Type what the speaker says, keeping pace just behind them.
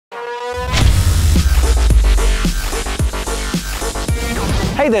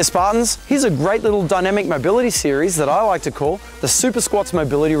Hey there Spartans, here's a great little dynamic mobility series that I like to call the Super Squats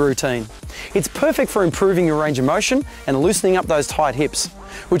Mobility Routine. It's perfect for improving your range of motion and loosening up those tight hips,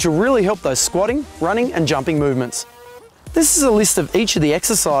 which will really help those squatting, running and jumping movements. This is a list of each of the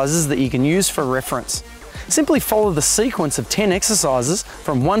exercises that you can use for reference. Simply follow the sequence of 10 exercises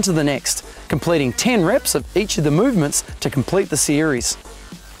from one to the next, completing 10 reps of each of the movements to complete the series.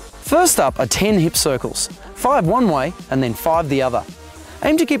 First up are 10 hip circles, 5 one way and then 5 the other.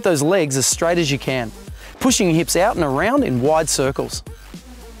 Aim to keep those legs as straight as you can, pushing your hips out and around in wide circles.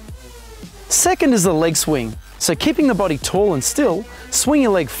 Second is the leg swing, so keeping the body tall and still, swing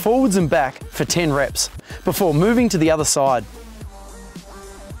your leg forwards and back for 10 reps, before moving to the other side.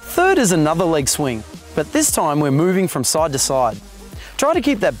 Third is another leg swing, but this time we're moving from side to side. Try to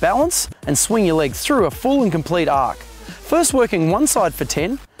keep that balance and swing your leg through a full and complete arc, first working one side for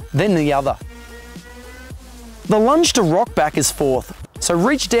 10, then the other. The lunge to rock back is fourth, so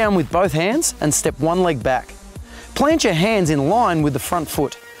reach down with both hands and step one leg back. Plant your hands in line with the front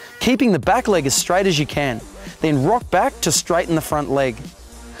foot, keeping the back leg as straight as you can, then rock back to straighten the front leg.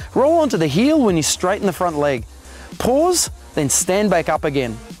 Roll onto the heel when you straighten the front leg. Pause, then stand back up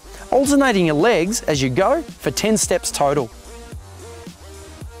again, alternating your legs as you go for 10 steps total.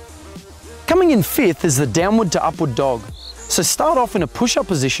 Coming in fifth is the downward to upward dog. So start off in a push-up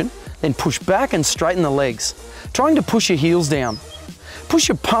position, then push back and straighten the legs, trying to push your heels down. Push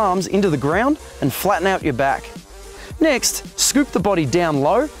your palms into the ground and flatten out your back. Next, scoop the body down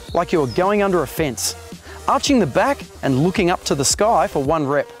low like you are going under a fence, arching the back and looking up to the sky for 1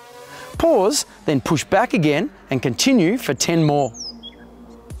 rep. Pause, then push back again and continue for 10 more.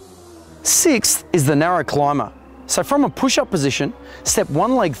 Sixth is the narrow climber. So from a push-up position, step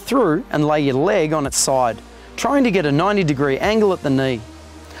one leg through and lay your leg on its side, trying to get a 90-degree angle at the knee.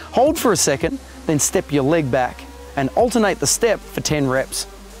 Hold for a second, then step your leg back and alternate the step for 10 reps.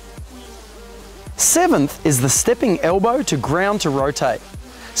 Seventh is the stepping elbow to ground to rotate.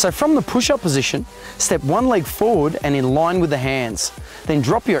 So from the push-up position, step one leg forward and in line with the hands. Then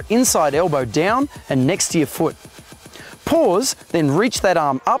drop your inside elbow down and next to your foot. Pause, then reach that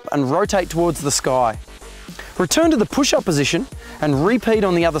arm up and rotate towards the sky. Return to the push-up position and repeat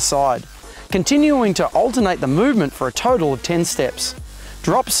on the other side, continuing to alternate the movement for a total of 10 steps,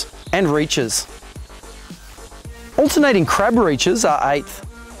 drops and reaches. Alternating crab reaches are 8th.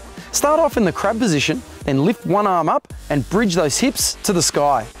 Start off in the crab position, then lift one arm up and bridge those hips to the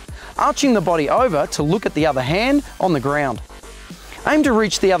sky, arching the body over to look at the other hand on the ground. Aim to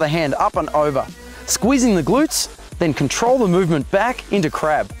reach the other hand up and over, squeezing the glutes, then control the movement back into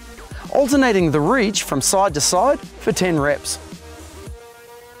crab, alternating the reach from side to side for 10 reps.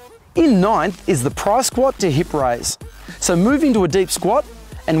 In 9th is the pry squat to hip raise. So move into a deep squat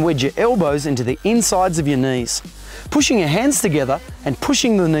and wedge your elbows into the insides of your knees, pushing your hands together and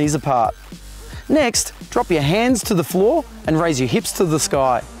pushing the knees apart. Next, drop your hands to the floor and raise your hips to the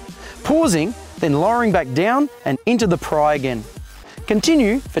sky, pausing, then lowering back down and into the pry again.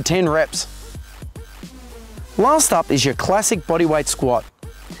 Continue for 10 reps. Last up is your classic bodyweight squat.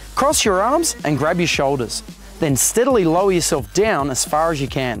 Cross your arms and grab your shoulders, then steadily lower yourself down as far as you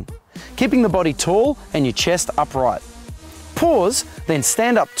can, keeping the body tall and your chest upright. Pause, then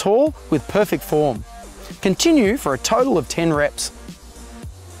stand up tall with perfect form. Continue for a total of 10 reps.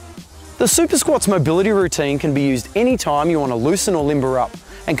 The Super Squats mobility routine can be used anytime you want to loosen or limber up,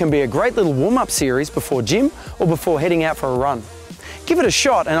 and can be a great little warm-up series before gym or before heading out for a run. Give it a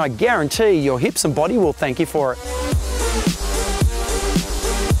shot and I guarantee your hips and body will thank you for it.